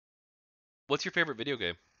What's your favorite video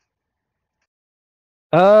game?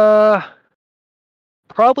 Uh,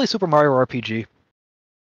 Probably Super Mario RPG.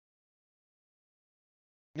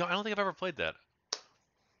 No, I don't think I've ever played that.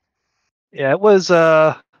 Yeah, it was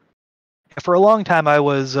for a long time I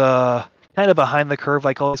was kind of behind the curve,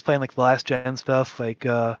 like always playing like the last gen stuff. I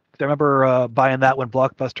remember buying that when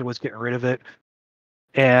Blockbuster was getting rid of it,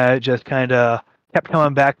 and just kind of kept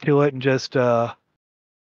coming back to it, and just yeah,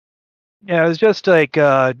 it was just like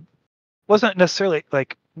wasn't necessarily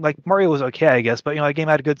like Mario was okay, I guess, but the game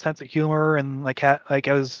had a good sense of humor, and like I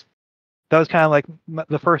was that was kind of like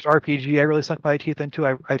the first RPG I really sunk my teeth into.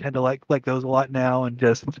 I tend to like those a lot now, and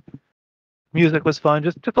just music was fun.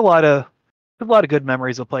 Just a lot of good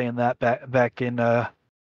memories of playing that back in what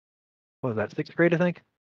was that, sixth grade, I think.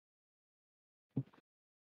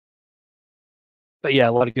 But yeah,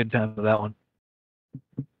 a lot of good times with that one.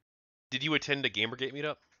 Did you attend a GamerGate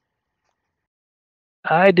meetup?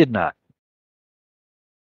 I did not.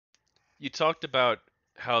 You talked about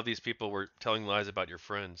how these people were telling lies about your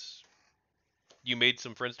friends. You made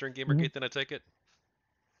some friends during Mhm. GamerGate, then I take it?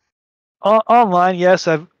 Online, yes.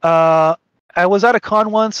 I was at a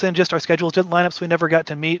con once, and just our schedules didn't line up, so we never got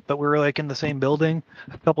to meet. But we were like in the same building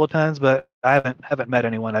a couple of times. But I haven't met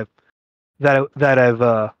anyone that I've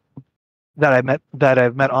that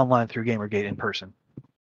I've met online through GamerGate in person.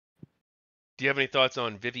 Do you have any thoughts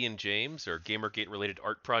on Vivian James or GamerGate related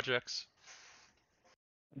art projects?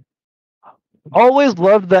 Always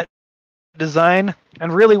loved that design,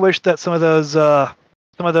 and really wish that some of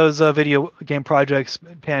those video game projects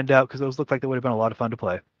panned out, because those looked like they would have been a lot of fun to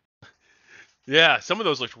play. Yeah, some of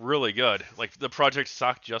those looked really good. Like the Project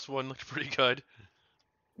Sock Just one looked pretty good.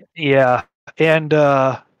 Yeah, and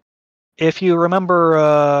if you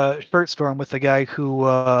remember Shirtstorm, with the guy who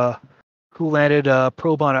landed a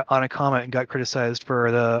probe on a comet and got criticized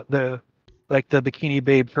for the bikini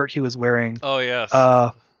babe shirt he was wearing. Oh yes.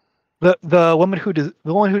 Uh, the woman the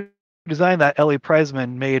one who designed that, Ellie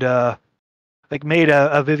Preisman, made a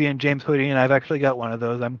Vivian James hoodie, and I've actually got one of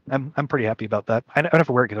those. I'm pretty happy about that. I don't have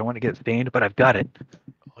to wear it because I want to get it stained, but I've got it.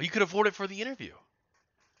 Oh, you could have worn it for the interview.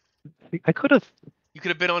 I could have. You could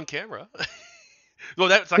have been on camera. Well,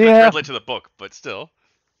 that's not going to Yeah. translate to the book, but still.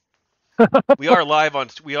 We are live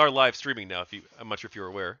streaming now. If you, I'm not sure if you're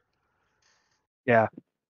aware. Yeah.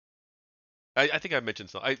 I think I mentioned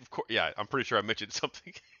something. Yeah, I'm pretty sure I mentioned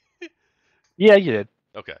something. Yeah, you did.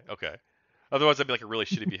 Okay, okay. Otherwise, that'd be like a really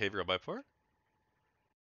shitty behavior on my part.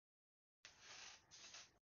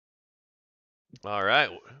 All right,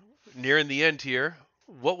 nearing the end here.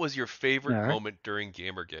 What was your All favorite right. moment during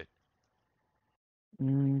GamerGate?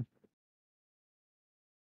 Mm,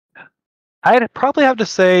 I'd probably have to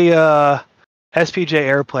say SPJ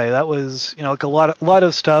Airplay. That was, like a lot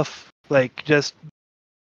of stuff, like just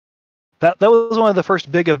that was one of the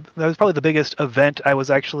first that was probably the biggest event I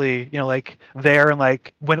was actually, like there, and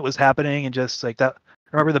like when it was happening, and just like that.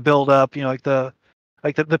 I remember the build up, like the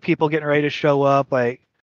people getting ready to show up, like,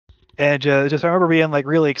 and just I remember being like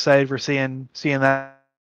really excited for seeing that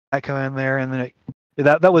come in there, and then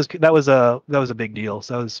that was a big deal.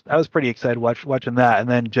 So I was pretty excited watching that, and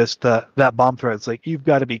then just that bomb threat. It's like, you've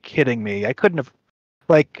got to be kidding me! I couldn't have,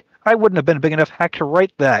 like, I wouldn't have been a big enough hack to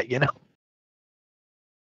write that.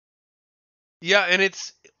 Yeah, and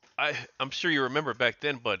I'm sure you remember back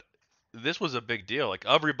then, but this was a big deal. Like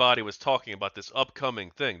everybody was talking about this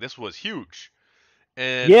upcoming thing. This was huge,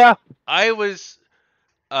 and Yeah, I was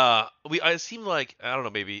I seemed like, I don't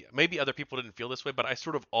know, maybe other people didn't feel this way, but I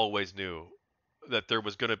sort of always knew that there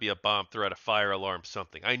was going to be a bomb threat, a fire alarm,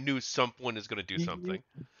 something. I knew someone is going to do something.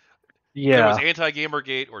 Whether it was yeah,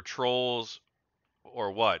 anti-GamerGate or trolls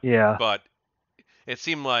or what, yeah. but it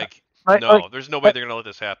seemed like I no, there's no way I, they're going to let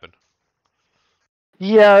this happen.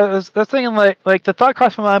 yeah. I was thinking, like the thought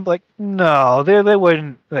crossed my mind, like, no, they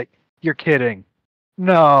wouldn't. Like, you're kidding.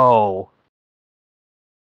 No.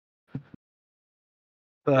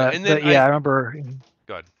 Yeah, and then But yeah, I remember.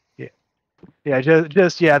 God. Yeah, yeah,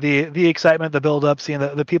 just yeah, the excitement, the build up, seeing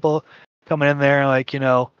the people coming in there, like,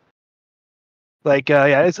 like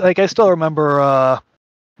yeah, it's like I still remember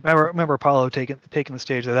Apollo taking the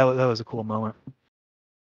stage there. That was a cool moment.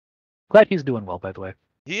 Glad he's doing well, by the way.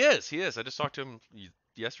 He is, he is. I just talked to him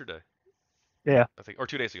yesterday, Yeah, I think, or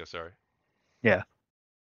 2 days ago, sorry. yeah,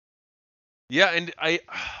 Yeah, and I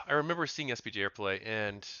remember seeing SPJ Airplay,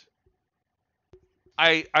 and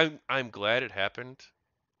I'm glad it happened.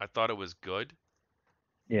 I thought it was good,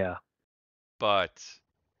 yeah, but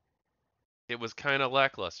it was kind of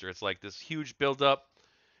lackluster. It's like this huge build up,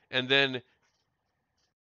 and then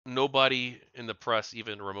nobody in the press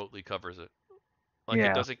even remotely covers it. Like it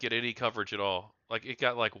yeah, doesn't get any coverage at all. Like it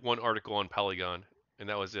got like one article on Polygon, and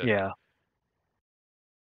that was it. yeah.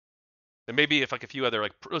 And maybe if like a few other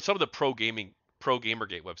like some of the pro GamerGate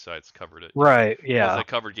websites covered it, Right. ones Yeah. that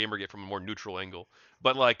covered GamerGate from a more neutral angle.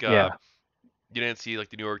 But like Yeah. you didn't see like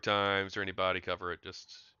the New York Times or anybody cover it.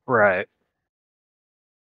 Just Right.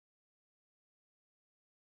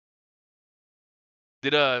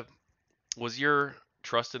 did was your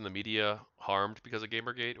trust in the media harmed because of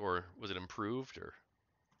GamerGate, or was it improved? Or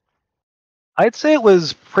I'd say it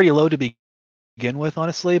was pretty low to begin with,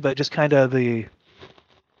 honestly, but just kind of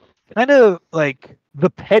like the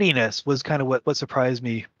pettiness was kind of what surprised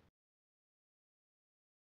me.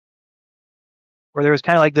 Where there was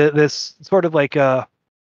kind of like this sort of like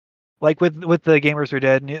with the gamers who are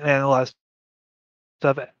dead and a lot of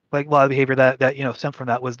stuff, like a lot of behavior that stemmed from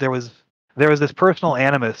that was there was this personal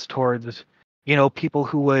animus towards people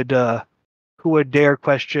who would dare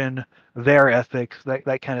question their ethics,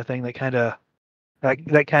 that kind of thing, that kind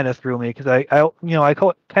of threw me because I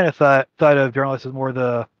kind of thought of journalists as more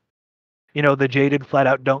the jaded, flat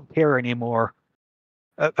out don't care anymore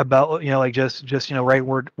about like just write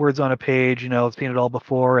words on a page, I've seen it all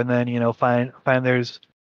before, and then find there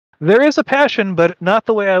is a passion, but not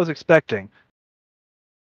the way I was expecting.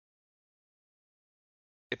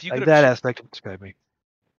 if you could Like have that aspect of describe me.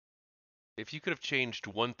 if you could have changed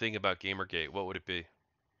one thing about GamerGate, what would it be?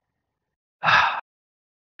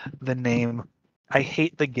 The name. I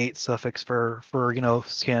hate the gate suffix for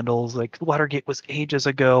scandals. Like Watergate was ages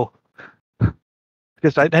ago.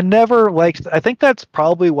 Because I never liked. I think that's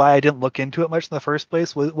probably why I didn't look into it much in the first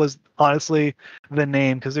place. Was honestly the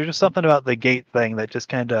name, because there's just something about the gate thing that just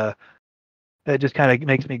kind of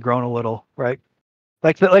makes me groan a little, right?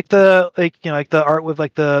 Like the art with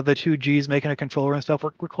like the two G's making a controller and stuff. We're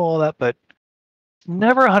cool all that, but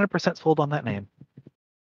never 100% sold on that name.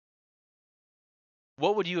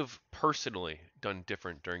 What would you have personally done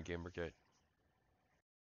different during GamerGate?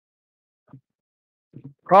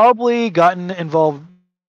 Probably gotten involved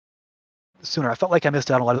sooner. I felt like I missed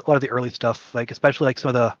out on a lot of the early stuff, like especially like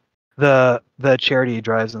some of the charity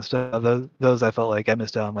drives and stuff. Those I felt like I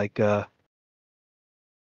missed out on. Like I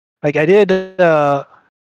did.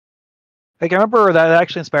 Like I remember that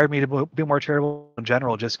actually inspired me to be more charitable in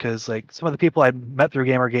general, just because like some of the people I met through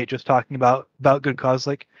GamerGate just talking about good cause,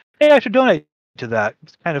 like, hey, I should donate to that.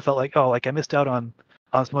 Just kind of felt like, oh, like I missed out on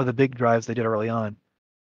some of the big drives they did early on.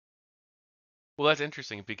 Well, that's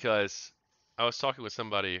interesting because I was talking with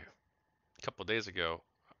somebody a couple of days ago.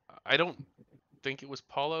 I don't think it was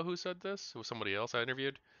Paulo who said this. It was somebody else I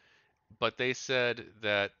interviewed, but they said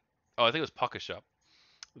that. Oh, I think it was Pocket Shop.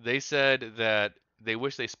 They said that they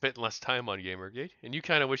wish they spent less time on GamerGate, and you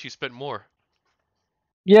kind of wish you spent more.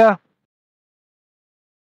 Yeah,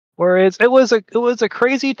 whereas it was a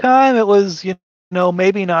crazy time. It was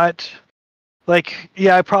maybe not like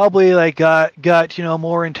yeah, I probably like got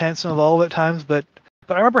more intense and involved at times, but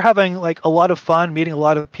I remember having like a lot of fun meeting a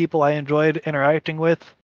lot of people I enjoyed interacting with,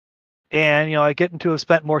 and I getting to have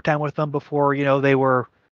spent more time with them before they were,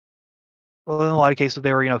 well, in a lot of cases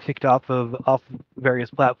they were kicked off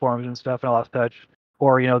various platforms and stuff and all that such,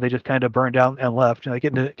 or they just kind of burned out and left.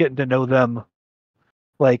 Getting to know them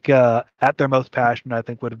like at their most passionate, I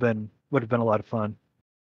think would have been a lot of fun.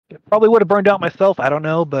 Probably would have burned out myself. I don't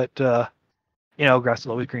know, but grass is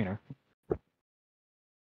always greener.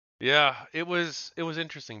 Yeah, it was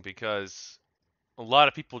interesting because a lot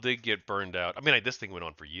of people did get burned out. I mean, this thing went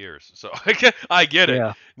on for years, so I get it.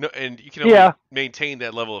 Yeah. No, and you can only Yeah. maintain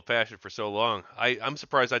that level of passion for so long. I'm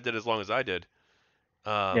surprised I did as long as I did.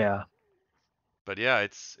 Um, Yeah. but yeah,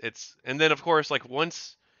 it's and then of course like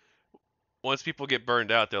once people get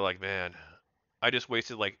burned out, they're like, man, I just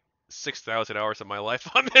wasted like 6,000 hours of my life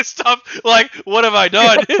on this stuff. Like, what have I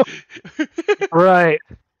done? Right.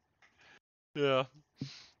 Yeah.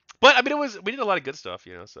 But I mean, we did a lot of good stuff,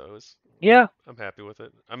 so Yeah. I'm happy with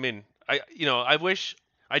it. I mean, I wish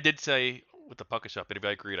I did say with the Pucka Shop interview,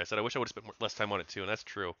 I agreed. I said I wish I would have spent less time on it too, and that's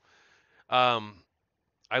true. Um,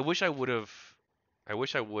 I wish I would have, I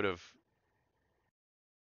wish I would have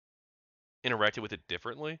interacted with it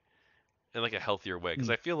differently in like a healthier way, because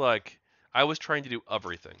Mm. I feel like I was trying to do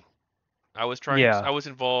everything. Yeah. I was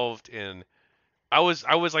involved in, I was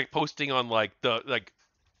like posting on like the like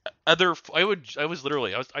other I was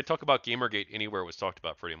literally I talk about Gamergate anywhere it was talked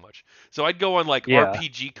about pretty much. So I'd go on like Yeah.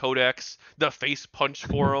 RPG Codex, the Face Punch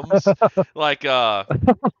forums, like I'd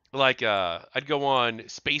go on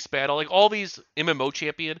Space Battle, like all these MMO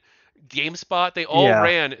Champion, GameSpot, they all Yeah.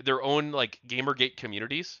 ran their own like Gamergate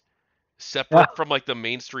communities Yeah. separate from like the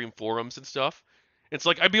mainstream forums and stuff. It's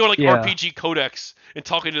like I'd be on like Yeah. RPG Codex and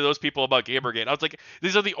talking to those people about Gamergate. I was like,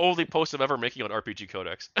 these are the only posts I'm ever making on RPG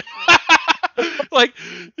Codex. Like,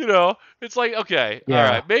 it's like, okay, all Yeah,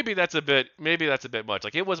 right, maybe that's a bit much.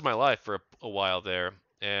 Like, it was my life for a while there,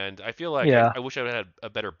 and I feel like I, yeah, I wish I had a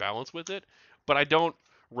better balance with it, but I don't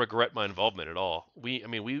regret my involvement at all. We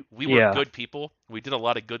were yeah, good people. We did a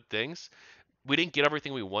lot of good things. We didn't get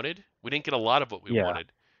everything we wanted. We didn't get a lot of what we yeah,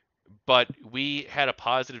 wanted, but we had a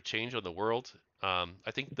positive change on the world.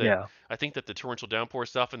 I think that yeah, the torrential downpour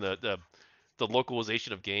stuff and the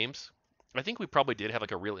localization of games, I think we probably did have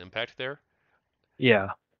like a real impact there.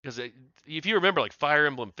 yeah. Because if you remember, like Fire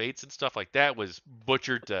Emblem Fates and stuff like that was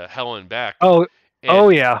butchered to hell and back, Oh, and oh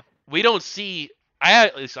yeah, we don't see.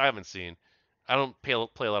 At least I haven't seen. I don't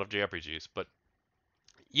play a lot of JRPGs, but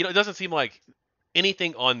it doesn't seem like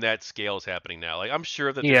anything on that scale is happening now. Like I'm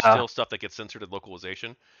sure that there's yeah, still stuff that gets censored in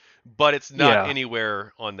localization, but it's not yeah,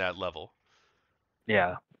 anywhere on that level.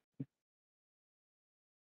 yeah.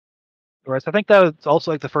 Whereas I think that was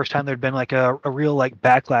also like the first time there'd been like a real like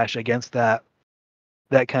backlash against that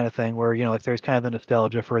kind of thing, where like there's kind of the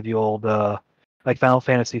nostalgia for the old like Final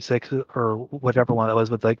Fantasy VI or whatever one that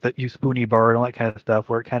was with like the you spoony bar and all that kind of stuff,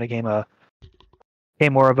 where it kind of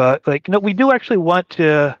came more of a like no, we do actually want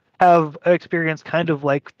to have an experience kind of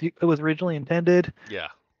like it was originally intended. Yeah,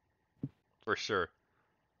 for sure.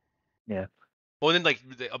 Yeah. Well, then like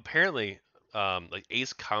apparently, like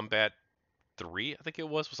Ace Combat 3, I think it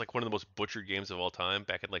was like one of the most butchered games of all time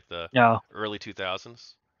back in like the Yeah. early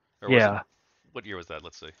 2000s, or was it? Yeah. What year was that?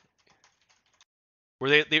 Let's see. Were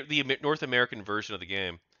they the North American version of the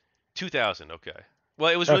game? 2000. Okay.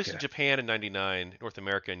 Well, it was released in Okay. Japan in '99, North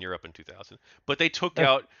America and Europe in 2000. But they took Okay.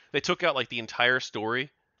 out like the entire story,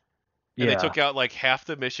 and they Yeah. took out like half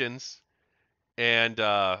the missions, and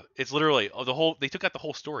it's literally the whole. They took out the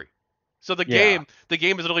whole story. So the Yeah. game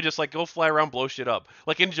is literally just like go fly around, blow shit up.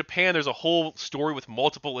 Like in Japan, there's a whole story with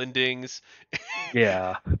multiple endings,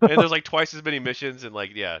 Yeah. and there's like twice as many missions. And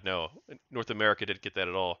like, yeah, no, North America didn't get that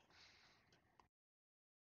at all,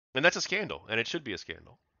 and that's a scandal, and it should be a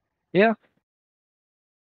scandal. Yeah.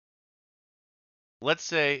 Let's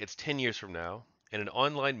say it's 10 years from now, and an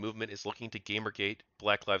online movement is looking to Gamergate,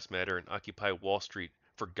 Black Lives Matter, and Occupy Wall Street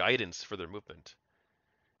for guidance for their movement.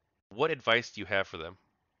 What advice do you have for them?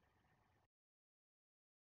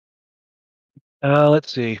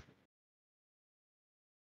 Let's see.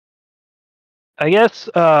 I guess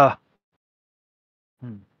hmm.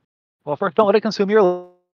 Well, first, don't let it consume your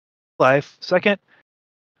life. Second,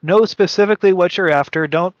 know specifically what you're after.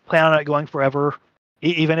 Don't plan on it going forever,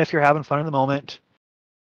 even if you're having fun in the moment.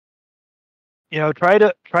 Try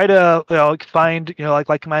to find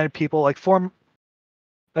like-minded people. Like form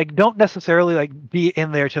like don't necessarily like be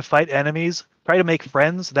in there to fight enemies. Try to make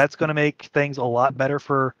friends. That's going to make things a lot better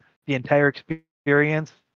for the entire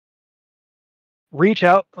experience. Reach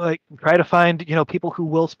out, like try to find people who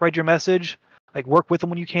will spread your message. Like work with them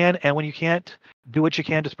when you can, and when you can't, do what you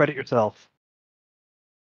can to spread it yourself.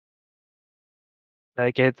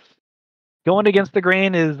 Like it's going against the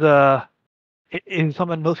grain is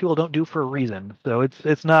something most people don't do for a reason. So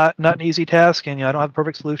it's not an easy task, and I don't have a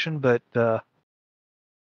perfect solution, but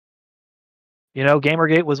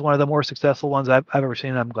GamerGate was one of the more successful ones I've ever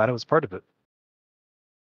seen, and I'm glad I was part of it.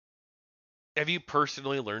 Have you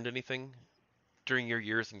personally learned anything during your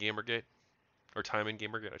years in Gamergate? Or time in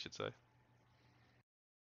Gamergate, I should say?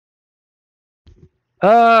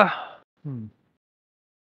 Uh, hmm.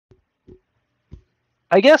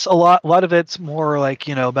 I guess a lot of it's more like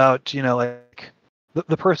about like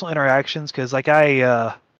the personal interactions, because like definitely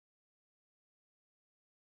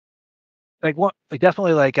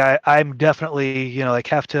like I'm definitely like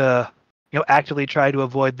have to actively try to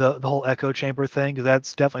avoid the whole echo chamber thing, because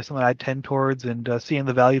that's definitely something I tend towards, and seeing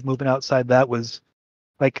the value of moving outside that was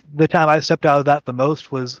like the time I stepped out of that the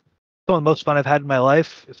most was some of the most fun I've had in my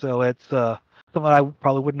life. So it's something I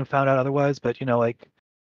probably wouldn't have found out otherwise. But like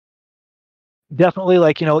definitely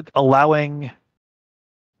like allowing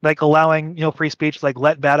free speech, like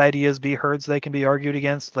let bad ideas be heard so they can be argued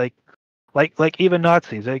against. Like even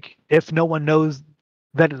Nazis, like if no one knows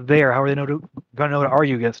that it's there, how are they gonna know to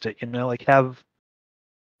argue against it? Like have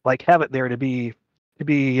it there to be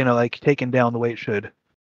like taken down the way it should.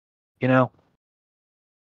 You know.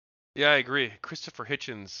 Yeah, I agree. Christopher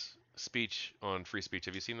Hitchens' speech on free speech.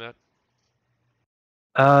 Have you seen that?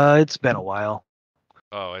 It's been a while.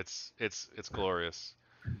 Oh, it's glorious.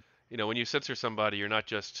 When you censor somebody, you're not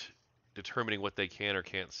just determining what they can or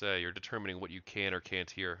can't say. You're determining what you can or can't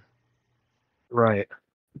hear. Right.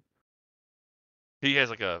 He has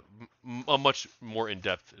like a much more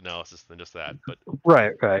in-depth analysis than just that. But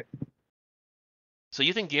Right. Right. so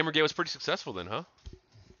you think Gamergate was pretty successful then, huh?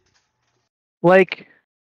 Like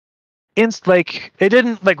like it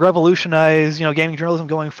didn't like revolutionize gaming journalism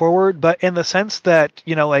going forward, but in the sense that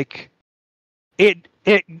like it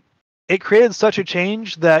it it created such a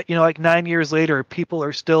change that like 9 years later people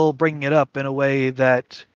are still bringing it up in a way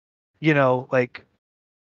that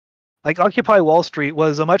like Occupy Wall Street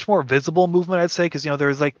was a much more visible movement, I'd say, because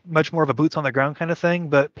there's like much more of a boots on the ground kind of thing,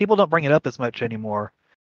 but people don't bring it up as much anymore,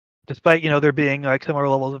 despite there being like similar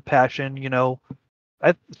levels of passion.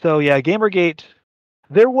 So yeah, GamerGate,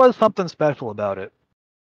 there was something special about it.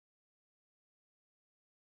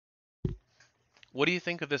 What do you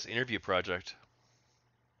think of this interview project?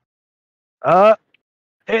 Uh,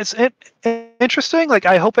 it's interesting. Like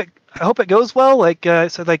I hope it goes well. Like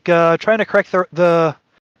so like trying to correct the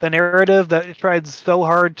narrative that it tried so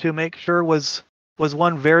hard to make sure was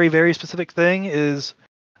one very very specific thing is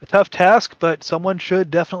a tough task, but someone should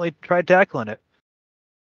definitely try tackling it.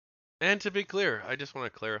 And to be clear, I just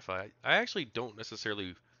want to clarify. I actually don't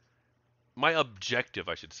necessarily. My objective,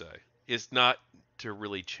 I should say, is not to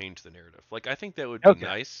really change the narrative. Like, I think that would be Okay.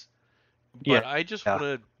 nice, but Yeah. I just want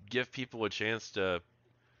Yeah. to give people a chance to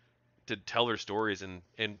tell their stories and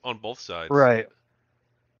on both sides Right.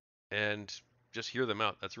 and just hear them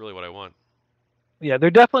out. That's really what I want. Yeah. There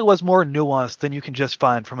definitely was more nuance than you can just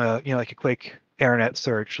find from a like a quick internet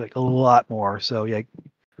search. Like a lot more. So yeah,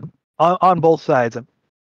 on both sides.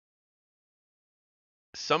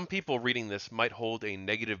 Some people reading this might hold a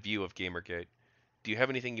negative view of Gamergate. Do you have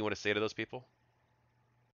anything you want to say to those people?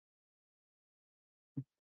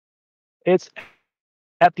 It's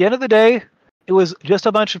at the end of the day, it was just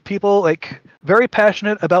a bunch of people like very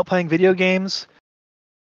passionate about playing video games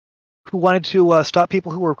who wanted to stop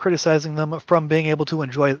people who were criticizing them from being able to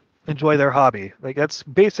enjoy their hobby. Like that's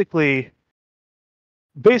basically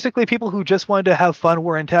people who just wanted to have fun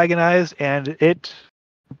were antagonized, and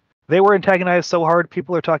they were antagonized so hard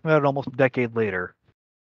people are talking about it almost a decade later.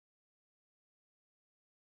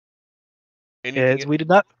 Anything? Is we did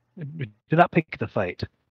not pick the fight.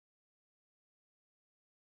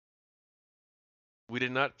 We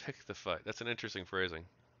did not pick the fight. That's an interesting phrasing.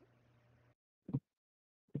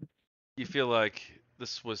 You feel like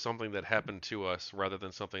this was something that happened to us rather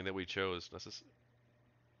than something that we chose.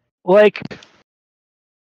 Like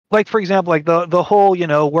for example, like the whole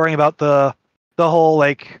worrying about the whole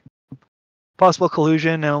like possible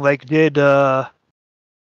collusion and did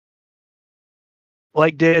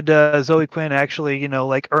Zoe Quinn actually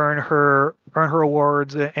like earn her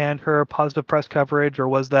awards and her positive press coverage, or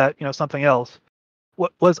was that something else?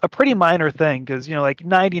 What was a pretty minor thing, because like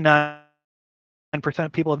 99%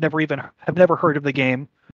 of people have never heard of the game,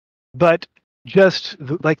 but just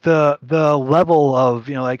like the level of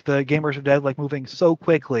like the Gamers Are Dead like moving so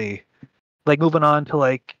quickly, like moving on to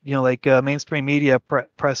like mainstream media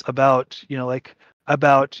press about like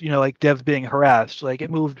devs being harassed. Like it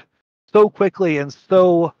moved so quickly and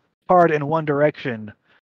so hard in one direction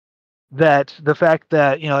that the fact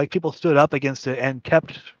that like people stood up against it and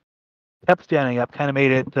kept standing up kind of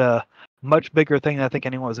made it a much bigger thing than I think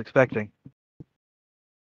anyone was expecting.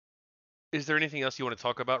 Is there anything else you want to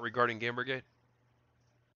talk about regarding Gamergate?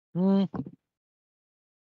 Mm,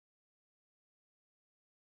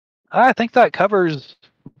 I think that covers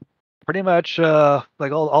pretty much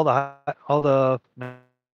like all the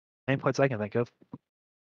main points I can think of.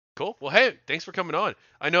 Cool. Well, hey, thanks for coming on.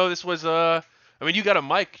 I know this was I mean, you got a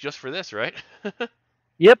mic just for this, right?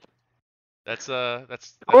 Yep. That's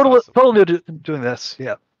Total awesome. total new to doing this.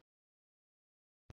 Yeah.